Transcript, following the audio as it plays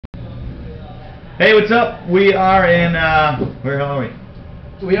Hey, what's up? We are in, where are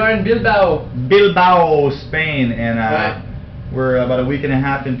we? We are in Bilbao. Bilbao, Spain, and right. We're about a week and a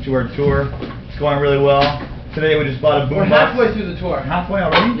half into our tour. It's going really well. Today we just bought a boombox. We're halfway through the tour. Halfway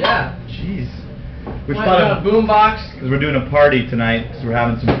already? Yeah. Jeez. We just bought a boombox. Because we're doing a party tonight, because we're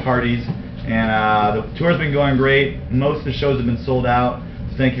having some parties. And the tour's been going great. Most of the shows have been sold out.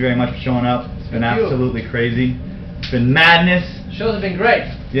 So thank you very much for showing up. It's been absolutely crazy. It's been madness. Shows have been great.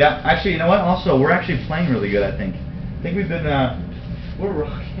 Yeah, actually, you know what? Also, we're actually playing really good, I think. I think we've been, we're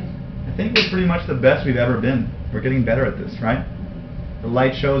rocking. I think we're pretty much the best we've ever been. We're getting better at this, right? The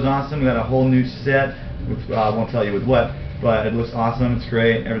light show's awesome. We got a whole new set. With, I won't tell you with what, but it looks awesome. It's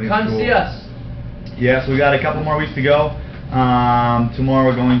great. Everything's cool. Come see us. Yeah, so we got a couple more weeks to go. Tomorrow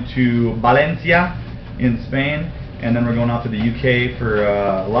we're going to Valencia in Spain, and then we're going off to the UK for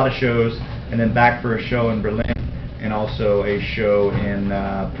a lot of shows, and then back for a show in Berlin, and also a show in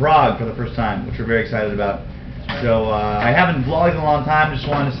Prague for the first time, which we're very excited about. So I haven't vlogged in a long time. Just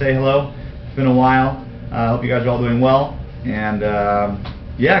wanted to say hello. It's been a while. I hope you guys are all doing well, and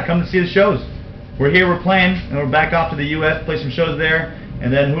yeah, come to see the shows. We're here, we're playing, and we're back off to the US, play some shows there,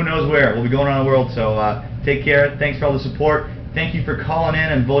 and then who knows where. We'll be going around the world, so take care. Thanks for all the support. Thank you for calling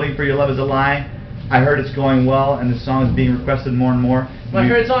in and voting for Your Love Is a Lie. I heard it's going well, and the song is being requested more and more. My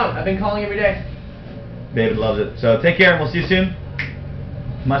favorite song. I've been calling every day. David loves it. So take care, and we'll see you soon.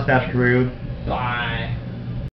 Mustache Crew. Bye.